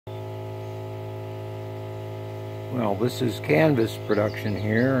Well, this is canvas production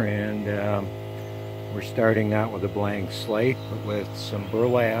here, and we're starting out with a blank slate, but with some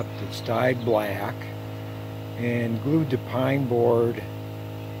burlap that's dyed black and glued to pine board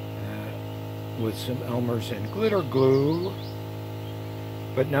with some Elmer's and glitter glue.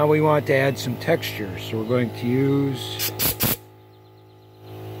 But now we want to add some texture, so we're going to use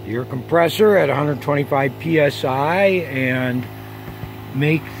the air compressor at 125 psi and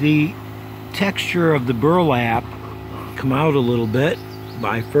make the texture of the burlap come out a little bit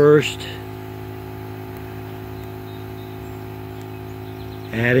by first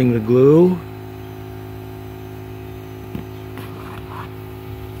adding the glue,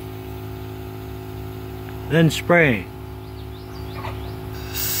 then spraying.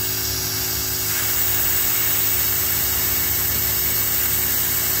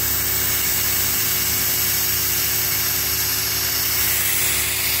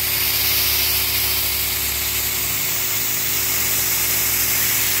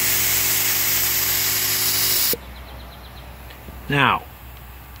 Now,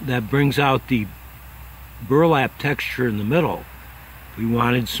 that brings out the burlap texture in the middle. If we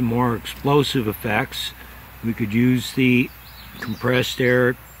wanted some more explosive effects, we could use the compressed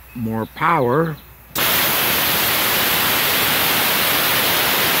air, more power.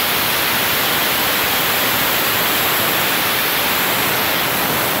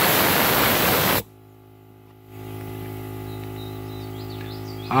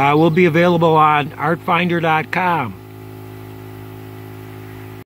 Will be available on artfinder.com.